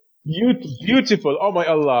 Beautiful. Oh my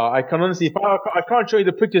Allah. I can honestly, I can't show you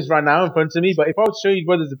the pictures right now in front of me, but if I was to show you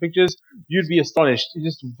brothers the pictures, you'd be astonished.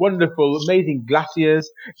 It's just wonderful, amazing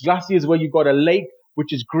glaciers where you've got a lake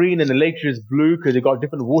which is green and the lake is blue because they've got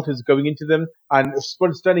different waters going into them, and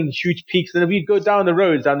stunning huge peaks. And then we go down the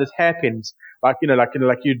roads, down these hairpins, like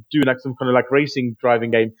you do some kind of racing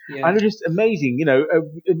driving game. Yeah. And it's just amazing.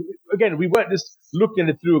 Again, we weren't just looking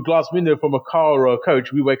at it through a glass window from a car or a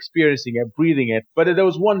coach. We were experiencing it, breathing it. But there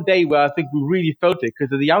was one day where I think we really felt it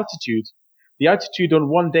because of the altitude. The altitude on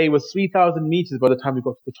one day was 3,000 meters by the time we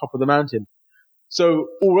got to the top of the mountain. So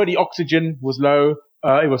already oxygen was low.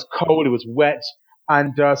 It was cold. It was wet.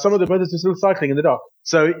 And some of the brothers were still cycling in the dark.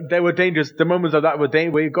 So they were dangerous. The moments of that where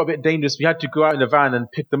it got a bit dangerous. We had to go out in a van and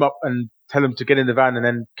pick them up and tell them to get in the van and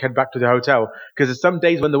then head back to the hotel. Because there's some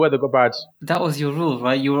days when the weather got bad. That was your rule,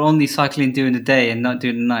 right? You were only cycling during the day and not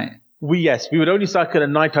during the night. We would only cycle at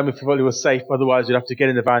night time if it was safe. Otherwise, we'd have to get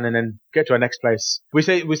in the van and then get to our next place. We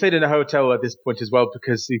stayed in a hotel at this point as well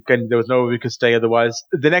because again, there was nowhere we could stay otherwise.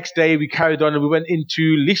 The next day we carried on and we went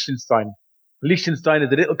into Liechtenstein. Liechtenstein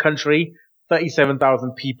is a little country,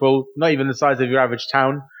 37,000 people, not even the size of your average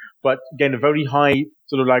town, but again, a very high,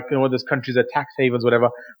 sort of one of those countries that tax havens, whatever.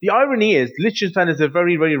 The irony is, Liechtenstein is a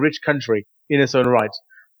very, very rich country in its own right.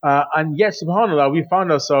 And yet, subhanAllah, we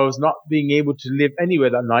found ourselves not being able to live anywhere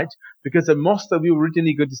that night because the mosque that we were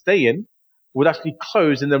originally going to stay in would actually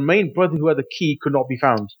close and the main brother who had the key could not be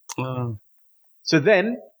found. Wow. So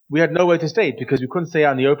then, we had nowhere to stay because we couldn't stay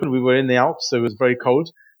out in the open. We were in the Alps, so it was very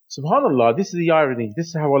cold. SubhanAllah, this is the irony. This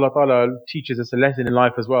is how Allah Ta'ala teaches us a lesson in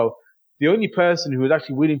life as well. The only person who was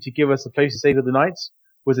actually willing to give us a place to stay for the night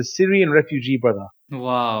was a Syrian refugee brother.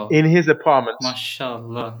 Wow. In his apartment.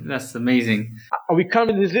 MashaAllah. That's amazing. We come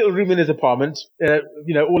in this little room in his apartment,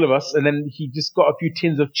 all of us, and then he just got a few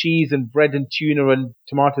tins of cheese and bread and tuna and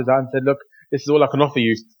tomatoes out and said, look, this is all I can offer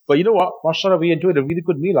you. But you know what? MashaAllah, we enjoyed a really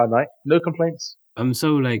good meal that night. No complaints. I'm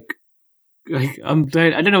so I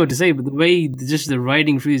don't know what to say, but the way just the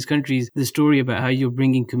riding through these countries, the story about how you're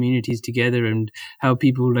bringing communities together and how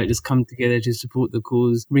people just come together to support the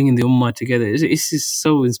cause, bringing the ummah together, it's just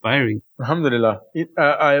so inspiring. Alhamdulillah.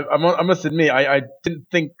 I must admit, I didn't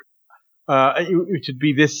think it should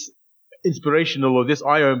be this inspirational or this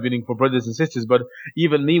eye-opening for brothers and sisters. But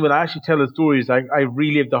even me, when I actually tell the stories, I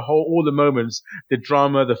relive all the moments, the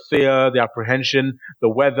drama, the fear, the apprehension, the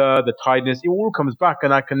weather, the tiredness. It all comes back,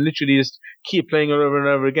 and I can literally just keep playing it over and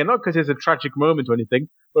over again. Not because it's a tragic moment or anything,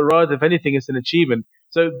 but rather, if anything, it's an achievement.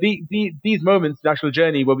 So these moments, the actual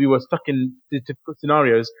journey where we were stuck in these difficult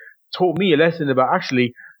scenarios, taught me a lesson about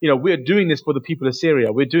actually, we're doing this for the people of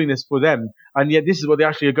Syria. We're doing this for them. And yet this is what they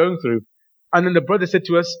actually are going through. And then the brother said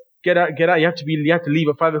to us, get out. You have to leave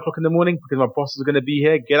at 5 o'clock in the morning because my boss is going to be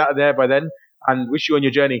here. Get out of there by then and wish you on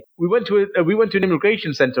your journey. We went to an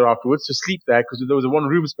immigration center afterwards to sleep there because there was a one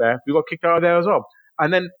room spare. We got kicked out of there as well.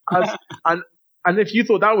 And then and if you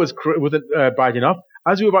thought that wasn't bad enough,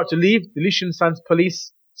 as we were about to leave, the Lishan Sands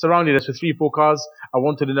police surrounded us with 3-4 cars. I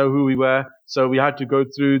wanted to know who we were, so we had to go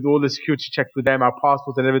through all the security checks with them, our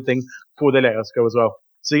passports and everything, before they let us go as well.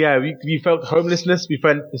 So yeah, we felt homelessness, we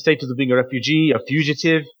felt the status of being a refugee, a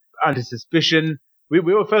fugitive, anti-suspicion. We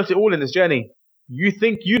all felt it all in this journey. You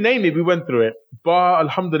name it, we went through it. But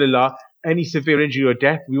alhamdulillah, any severe injury or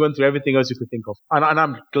death, we went through everything else you could think of. And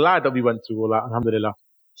I'm glad that we went through all that, alhamdulillah.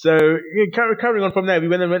 So carrying on from there, we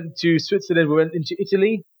went to Switzerland, we went into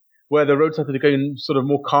Italy, where the road started going sort of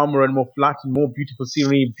more calmer and more flat and more beautiful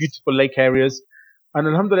scenery, beautiful lake areas. And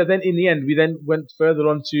alhamdulillah, then in the end, we then went further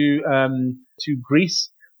on to Greece,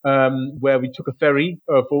 where we took a ferry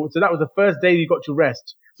forward. So that was the first day we got to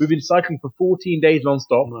rest. We've been cycling for 14 days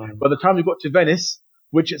non-stop. Wow. By the time we got to Venice,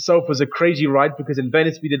 which itself was a crazy ride, because in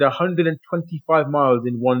Venice we did 125 miles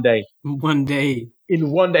in one day. One day. In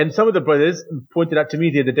one day. And some of the brothers pointed out to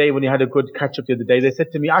me the other day when we had a good catch-up the other day, they said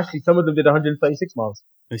to me, actually, some of them did 136 miles.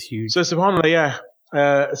 That's huge. So subhanAllah,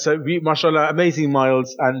 yeah. So we, mashallah, amazing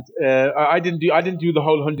miles. And I didn't do the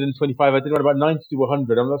whole 125. I did about 90 to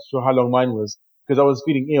 100. I'm not sure how long mine was, because I was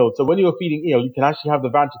feeling ill. So when you were feeling ill, you can actually have the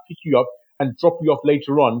van to pick you up and drop you off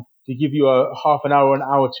later on to give you a half an hour, an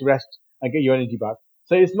hour to rest and get your energy back.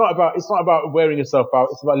 So it's not about wearing yourself out.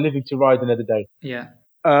 It's about living to ride another day. Yeah.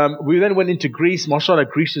 We then went into Greece. MashaAllah,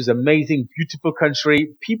 Greece is amazing, beautiful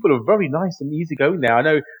country. People are very nice and easy going there. I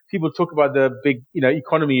know people talk about the big,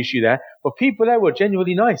 economy issue there, but people there were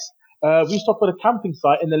genuinely nice. We stopped at a camping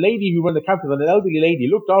site, and the lady who ran the camping site, an elderly lady,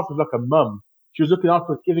 looked after us like a mum. She was looking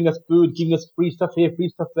after us, giving us food, giving us free stuff here, free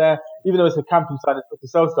stuff there, even though it's a camping site, it's supposed to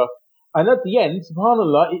sell stuff. And at the end,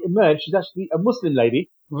 subhanAllah, it emerged she's actually a Muslim lady.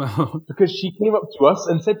 Wow. Because she came up to us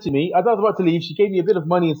and said to me, as I was about to leave, she gave me a bit of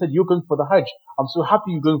money and said, "You're going for the Hajj. I'm so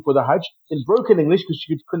happy you're going for the Hajj." In broken English, because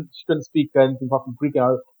she couldn't speak anything apart from Greek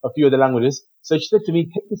and a few other languages. So she said to me,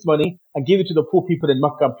 "Take this money and give it to the poor people in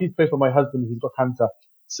Makkah. And please pray for my husband who's got cancer."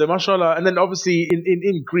 So mashallah. And then obviously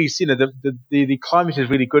in Greece, the climate is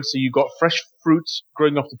really good. So you got fresh fruits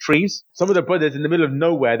growing off the trees. Some of the brothers in the middle of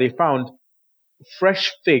nowhere, they found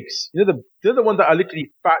fresh figs. They're the ones that are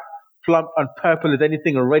literally fat, plump and purple as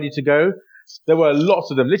anything and ready to go. There were lots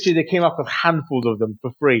of them. Literally, they came up with handfuls of them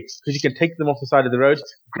for free because you can take them off the side of the road.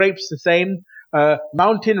 Grapes, the same.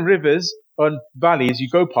 Mountain rivers and valleys you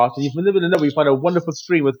go past, and if you live in the middle, you find a wonderful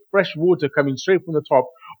stream with fresh water coming straight from the top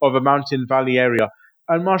of a mountain valley area.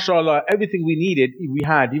 And mashallah, everything we needed, we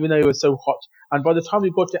had, even though it was so hot. And by the time we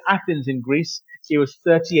got to Athens in Greece, it was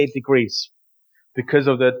 38 degrees because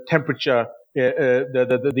of the temperature,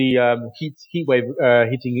 the heat wave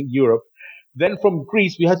hitting Europe. Then from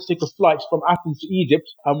Greece, we had to take a flight from Athens to Egypt.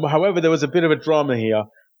 However, there was a bit of a drama here.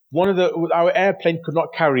 Our airplane could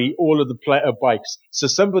not carry all of the bikes. So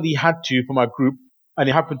somebody had to, from our group, and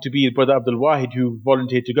it happened to be Brother Abdul Wahid who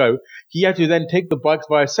volunteered to go. He had to then take the bikes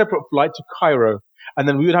via a separate flight to Cairo. And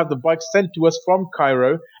then we would have the bikes sent to us from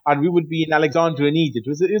Cairo, and we would be in Alexandria in Egypt.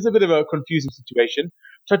 It was a bit of a confusing situation.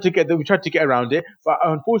 We tried to get around it, but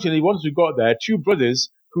unfortunately, once we got there, two brothers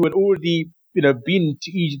who had already, been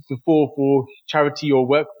to Egypt before for charity or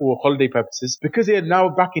work for holiday purposes, because they are now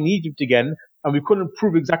back in Egypt again, and we couldn't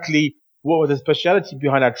prove exactly what was the speciality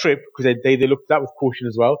behind our trip, because they looked at that with caution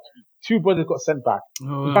as well. Two brothers got sent back. Oh,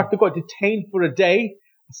 wow. In fact, they got detained for a day,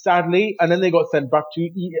 sadly, and then they got sent back to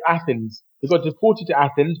Athens. They got deported to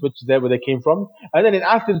Athens, which is there where they came from. And then in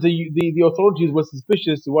Athens, the authorities were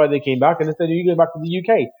suspicious to why they came back, and they said, "Are you going back to the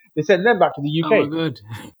UK?" They sent them back to the UK. Oh, good.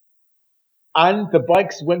 And the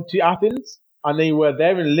bikes went to Athens, and they were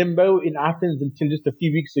there in limbo in Athens until just a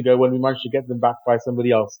few weeks ago when we managed to get them back by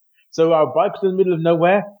somebody else. So our bikes were in the middle of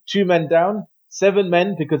nowhere, 2 men down, 7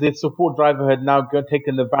 men, because the support driver had now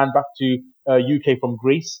taken the van back to UK from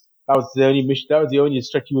Greece. That was the only mission. That was the only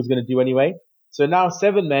stretch he was going to do anyway. So now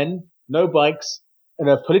 7 men, no bikes, in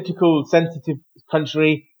a political sensitive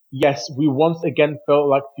country. Yes, we once again felt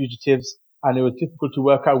like fugitives, and it was difficult to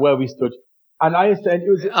work out where we stood. And I understand it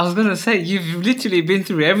was. I was gonna say you've literally been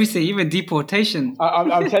through everything, even deportation.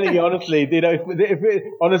 I'm telling you honestly,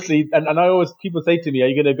 honestly, and I always people say to me, "Are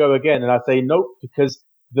you going to go again?" And I say, "Nope," because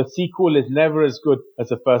the sequel is never as good as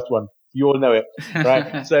the first one. You all know it,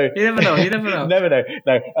 right? So you never know. never know.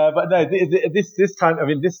 No, but no. This time, I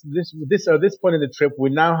mean, this point in the trip, we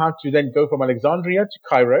now have to then go from Alexandria to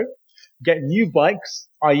Cairo, get new bikes,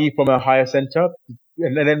 i.e., from a hire center,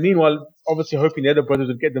 and then meanwhile, obviously hoping the other brothers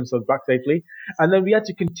would get themselves back safely, and then we had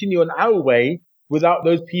to continue on our way without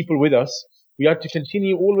those people with us. We had to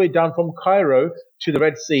continue all the way down from Cairo to the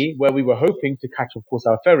Red Sea, where we were hoping to catch, of course,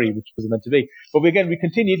 our ferry, which was meant to be. But we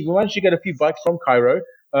continued. We managed to get a few bikes from Cairo,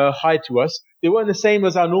 hired to us. They weren't the same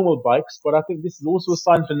as our normal bikes, but I think this is also a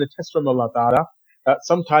sign from the test from Allah Ta'ala.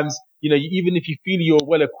 Sometimes, even if you feel you're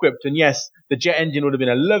well equipped, and yes, the jet engine would have been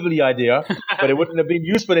a lovely idea, but it wouldn't have been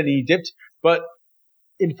useful in Egypt. But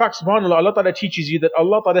in fact, subhanAllah, Allah Ta'ala teaches you that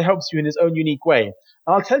Allah Ta'ala helps you in His own unique way.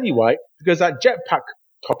 And I'll tell you why, because that jetpack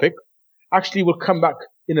topic actually will come back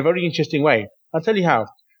in a very interesting way. I'll tell you how.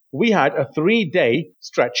 We had a 3-day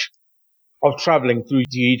stretch of traveling through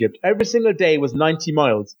Egypt. Every single day was 90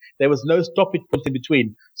 miles. There was no stoppage point in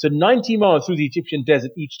between. So 90 miles through the Egyptian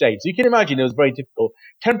desert each day. So you can imagine it was very difficult.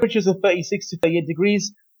 Temperatures of 36 to 38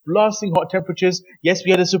 degrees, blasting hot temperatures. Yes, we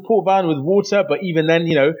had a support van with water, but even then,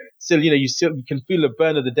 still, you can feel the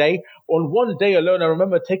burn of the day. On one day alone, I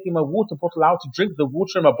remember taking my water bottle out to drink the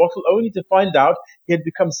water in my bottle, only to find out it had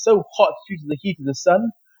become so hot due to the heat of the sun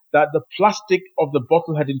that the plastic of the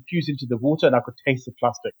bottle had infused into the water, and I could taste the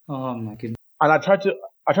plastic. Oh my goodness! And I tried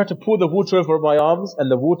to pour the water over my arms,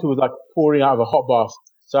 and the water was like pouring out of a hot bath.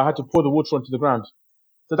 So I had to pour the water onto the ground.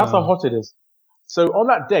 So that's how hot it is. So on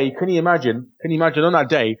that day, can you imagine on that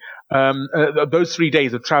day, those 3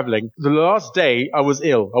 days of traveling, the last day I was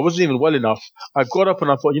ill. I wasn't even well enough. I got up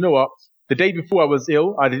and I thought, you know what? The day before I was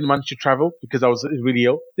ill, I didn't manage to travel because I was really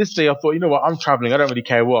ill. This day I thought, you know what? I'm traveling. I don't really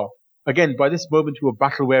care what. Again, by this moment we were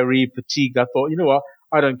battle weary, fatigued. I thought, you know what?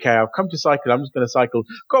 I don't care. I've come to cycle. I'm just going to cycle.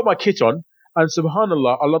 Got my kit on. And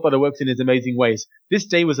subhanAllah, Allah Ta'ala works in His amazing ways. This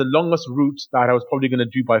day was the longest route that I was probably going to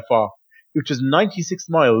do by far, which was 96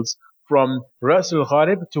 miles from Ras Al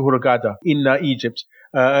Gharib to Hurghada in Egypt,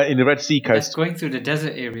 in the Red Sea coast. That's going through the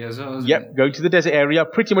desert area as well, isn't Yep, it? going to the desert area,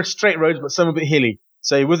 pretty much straight roads, but some a bit hilly.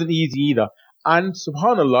 So it wasn't easy either. And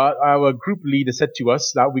subhanAllah, our group leader said to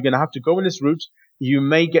us that we're going to have to go on this route. You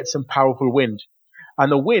may get some powerful wind.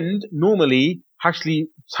 And the wind normally actually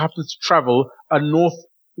happens to travel a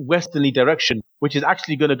northwesterly direction, which is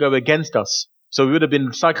actually going to go against us. So we would have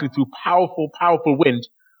been cycling through powerful wind.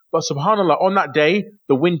 But subhanAllah, on that day,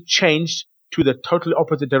 the wind changed to the totally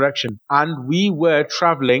opposite direction. And we were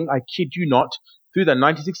traveling, I kid you not, through the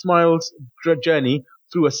 96 miles journey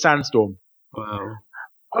through a sandstorm. Wow.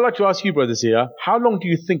 I'd like to ask you, brothers here, how long do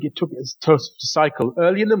you think it took us to cycle?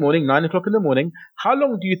 Early in the morning, 9 o'clock in the morning, how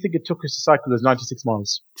long do you think it took us to cycle those 96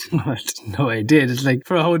 miles? No idea. It's like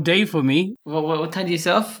for a whole day for me. What time do you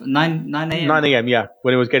set off? 9 a.m.? 9 a.m., yeah,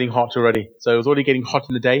 when it was getting hot already. So it was already getting hot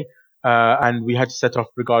in the day, and we had to set off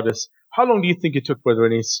regardless. How long do you think it took, Brother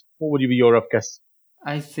Anis? What would be your rough guess?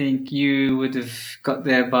 I think you would have got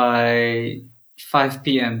there by 5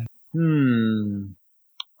 p.m.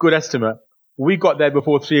 Good estimate. We got there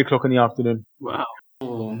before 3 o'clock in the afternoon. Wow.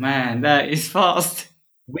 Oh man, that is fast.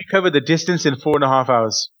 We covered the distance in 4.5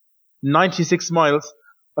 hours. 96 miles.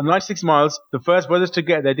 On 96 miles, the first brothers to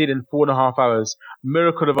get there did in 4.5 hours.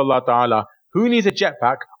 Miracle of Allah Ta'ala. Who needs a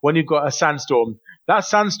jetpack when you've got a sandstorm? That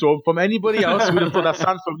sandstorm, from anybody else who would have thought that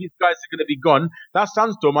sandstorm, these guys are going to be gone. That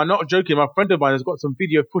sandstorm, I'm not joking, my friend of mine has got some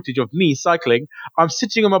video footage of me cycling. I'm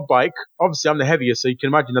sitting on my bike. Obviously, I'm the heaviest, so you can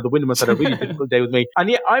imagine that the wind must have had a really difficult day with me. And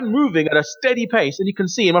yet, I'm moving at a steady pace, and you can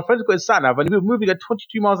see, my friend's got his sat nav, and we were moving at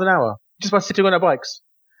 22 miles an hour, just by sitting on our bikes.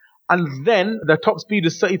 And then, the top speed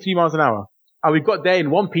was 33 miles an hour. And we got there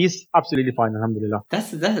in one piece, absolutely fine, alhamdulillah.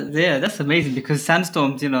 That's amazing because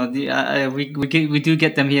sandstorms, we do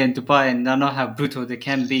get them here in Dubai, and I know how brutal they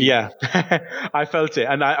can be. Yeah, I felt it,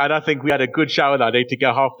 and I think we had a good shower that day to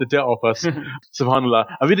get half the dirt off us, subhanallah.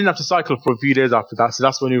 And we didn't have to cycle for a few days after that, so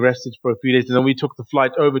that's when we rested for a few days, and then we took the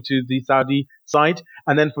flight over to the Saudi side,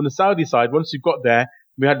 and then from the Saudi side, once we got there,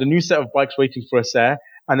 we had a new set of bikes waiting for us there,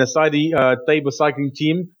 and the Saudi Taiba cycling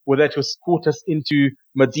team were there to escort us into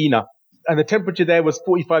Medina. And the temperature there was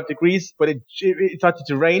 45 degrees, but it started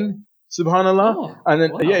to rain, subhanallah. Oh, and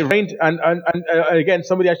then, wow. yeah, it rained. And again,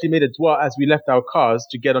 somebody actually made a dua as we left our cars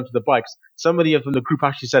to get onto the bikes. Somebody from the group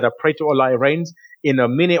actually said, I pray to Allah it rains. In a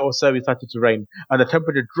minute or so, it started to rain. And the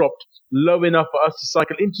temperature dropped low enough for us to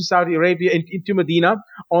cycle into Saudi Arabia, into Medina,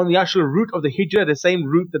 on the actual route of the Hijrah, the same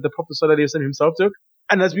route that the Prophet ﷺ himself took.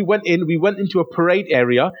 And as we went into a parade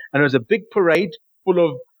area, and there was a big parade full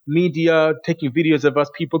of media taking videos of us,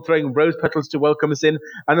 people throwing rose petals to welcome us in.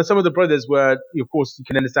 And then some of the brothers were, of course, you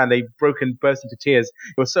can understand, they burst into tears.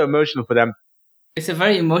 It was so emotional for them. It's a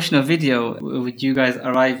very emotional video with you guys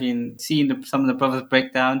arriving, seeing some of the brothers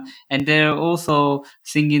break down, and they're also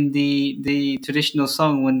singing the traditional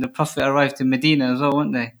song when the Prophet arrived in Medina as well,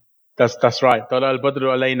 weren't they? That's right. Tala al-Badru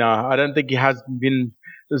alayna. I don't think it has been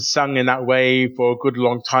sung in that way for a good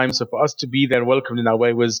long time. So for us to be there and welcomed in that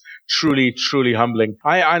way was truly, truly humbling.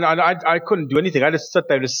 I couldn't do anything. I just sat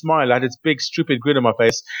there with a smile. I had this big, stupid grin on my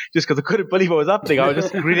face just because I couldn't believe what was happening. I was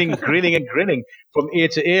just grinning and grinning from ear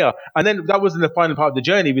to ear. And then that wasn't the final part of the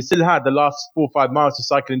journey. We still had the last 4 or 5 miles to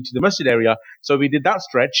cycle into the masjid area. So we did that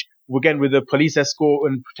stretch, again with the police escort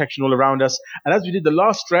and protection all around us. And as we did the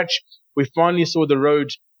last stretch, we finally saw the road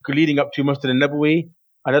leading up to Masjid al-Nabawi.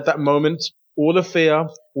 And at that moment, all the fear,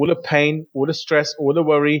 all the pain, all the stress, all the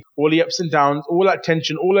worry, all the ups and downs, all that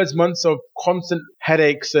tension, all those months of constant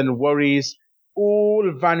headaches and worries,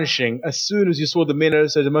 all vanishing. As soon as you saw the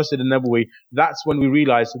minarets of the Masjid al-Nabawi, that's when we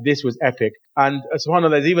realized this was epic. And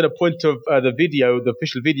subhanAllah, there's even a point of the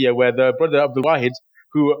official video, where the brother Abdul Wahid,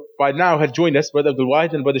 who by now had joined us, brother Abdul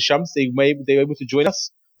Wahid and brother Shams, they were able to join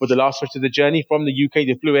us for the last stretch of the journey from the UK.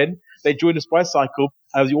 They flew in, they joined us by cycle.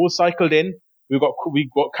 As we all cycled in, we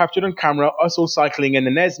got captured on camera, us all cycling in,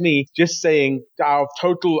 and there's me just saying our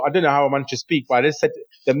total, I don't know how I managed to speak, but I just said,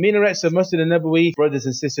 the minarets of Masjid al-Nabawi, brothers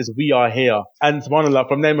and sisters, we are here. And subhanAllah,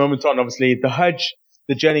 from that moment on, obviously, the Hajj,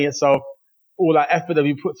 the journey itself, all that effort that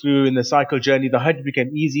we put through in the cycle journey, the Hajj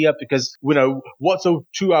became easier because, what's a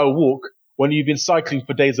 2-hour walk when you've been cycling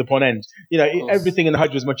for days upon end? Everything in the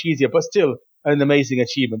Hajj was much easier, but still an amazing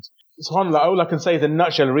achievement. SubhanAllah, all I can say in a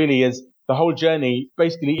nutshell really is the whole journey,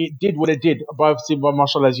 basically, it did what it did. By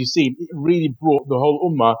mashallah, as you've seen, it really brought the whole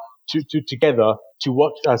ummah together to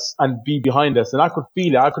watch us and be behind us. And I could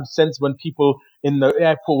feel it. I could sense when people in the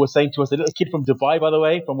airport were saying to us, a little kid from Dubai, by the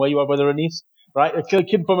way, from where you are, Brother Anis, right? A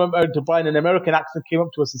kid from Dubai in an American accent came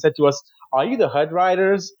up to us and said to us, "Are you the Hajj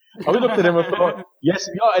riders?" And we looked at him and thought, "Yes,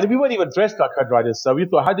 we are." And we weren't even dressed like Hajj riders. So we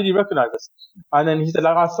thought, "How did you recognize us?" And then he said,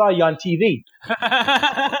 "I saw you on TV."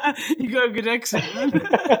 You got a good accent.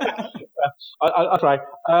 I'll try.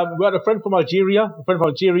 We had a friend from Algeria.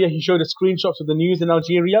 He showed us screenshots of the news in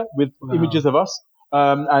Algeria with images of us.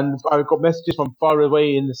 And I got messages from far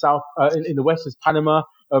away in the south, in the west is Panama,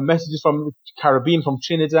 messages from the Caribbean, from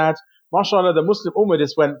Trinidad. MashaAllah, the Muslim Ummah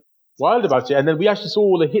just went wild about it. And then we actually saw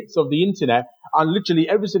all the hits of the internet, and literally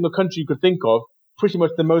every single country you could think of, pretty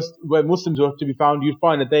much where Muslims were to be found, you'd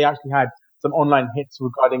find that they actually had some online hits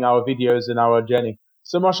regarding our videos and our journey.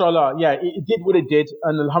 So mashallah, yeah, it did what it did,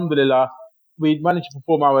 and alhamdulillah, we managed to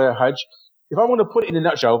perform our Hajj. If I want to put it in a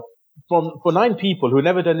nutshell, for 9 people who had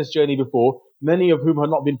never done this journey before, many of whom had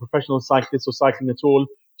not been professional cyclists or cycling at all,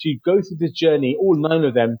 to go through this journey, all 9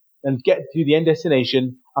 of them, and get to the end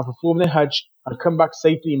destination and perform their Hajj and come back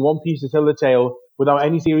safely in one piece to tell the tale without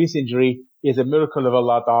any serious injury is a miracle of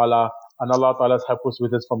Allah Ta'ala, and Allah Ta'ala has helped us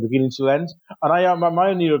with us from beginning to end. And my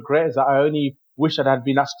only regret is that I only wish I had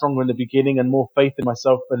been that stronger in the beginning and more faith in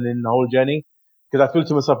myself and in the whole journey. Because I feel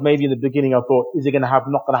to myself, maybe in the beginning I thought, is it going to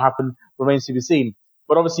happen, not going to happen, remains to be seen.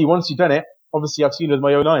 But obviously, once you've done it, obviously I've seen it with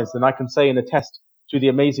my own eyes, and I can say and attest to the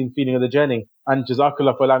amazing feeling of the journey. And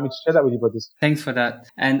Jazakallah for allowing me to share that with you, brothers. Thanks for that.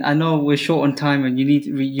 And I know we're short on time and you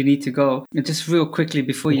need to go. And just real quickly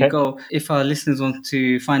before you go, if our listeners want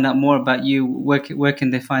to find out more about you, where can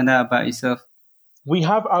they find out about yourself? We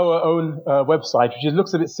have our own website, which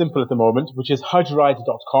looks a bit simple at the moment, which is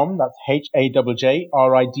hajride.com. That's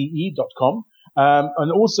HAJJRIDE.com.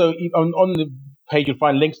 And also on the page, you'll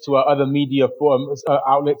find links to our other media forums,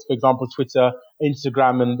 outlets, for example, Twitter,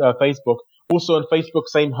 Instagram, and Facebook. Also on Facebook,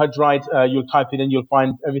 same Hajj Ride. You'll type it in, you'll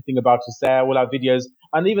find everything about us there, all our videos,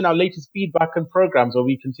 and even our latest feedback and programs where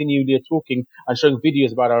we continually are talking and showing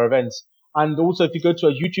videos about our events. And also, if you go to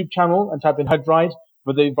our YouTube channel and type in Hajj Ride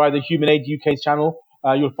by the Human Aid UK's channel,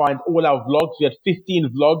 you'll find all our vlogs. We had 15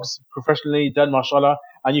 vlogs professionally done, mashallah,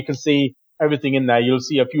 and you can see everything in there. You'll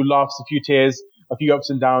see a few laughs, a few tears, a few ups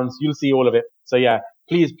and downs. You'll see all of it. So yeah,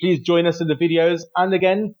 please join us in the videos. And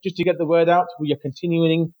again, just to get the word out, we are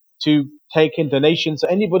continuing to take in donations. So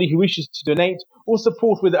anybody who wishes to donate or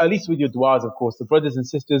support with, at least with your du'as, of course, the brothers and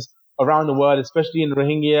sisters around the world, especially in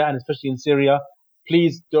Rohingya and especially in Syria,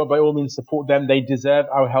 please do by all means support them. They deserve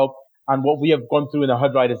our help. And what we have gone through in a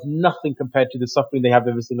Hajj Ride is nothing compared to the suffering they have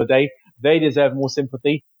every single day. They deserve more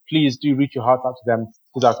sympathy. Please do reach your heart out to them.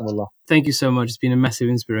 Jazakumullah. Thank you so much. It's been a massive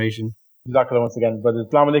inspiration. Jazakallah once again, brothers.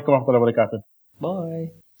 Assalamu alaikum wa rahmatullahi wa barakatuh.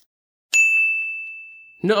 Bye.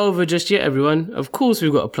 Not over just yet, everyone. Of course,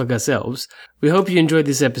 we've got to plug ourselves. We hope you enjoyed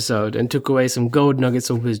this episode and took away some gold nuggets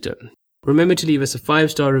of wisdom. Remember to leave us a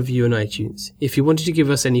 5-star review on iTunes. If you wanted to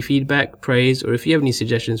give us any feedback, praise, or if you have any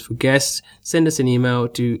suggestions for guests, send us an email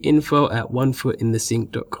to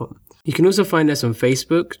info@onefootinthesink.com. You can also find us on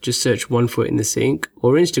Facebook, just search One Foot in the Sink,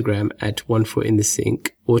 or Instagram at One Foot in the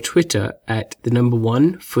Sink, or Twitter at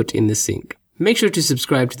 @1 Foot in the Sink. Make sure to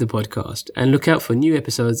subscribe to the podcast and look out for new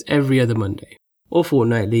episodes every other Monday, or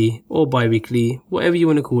fortnightly, or bi-weekly, whatever you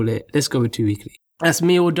want to call it. Let's go with 2 weekly. That's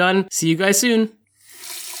me all done. See you guys soon.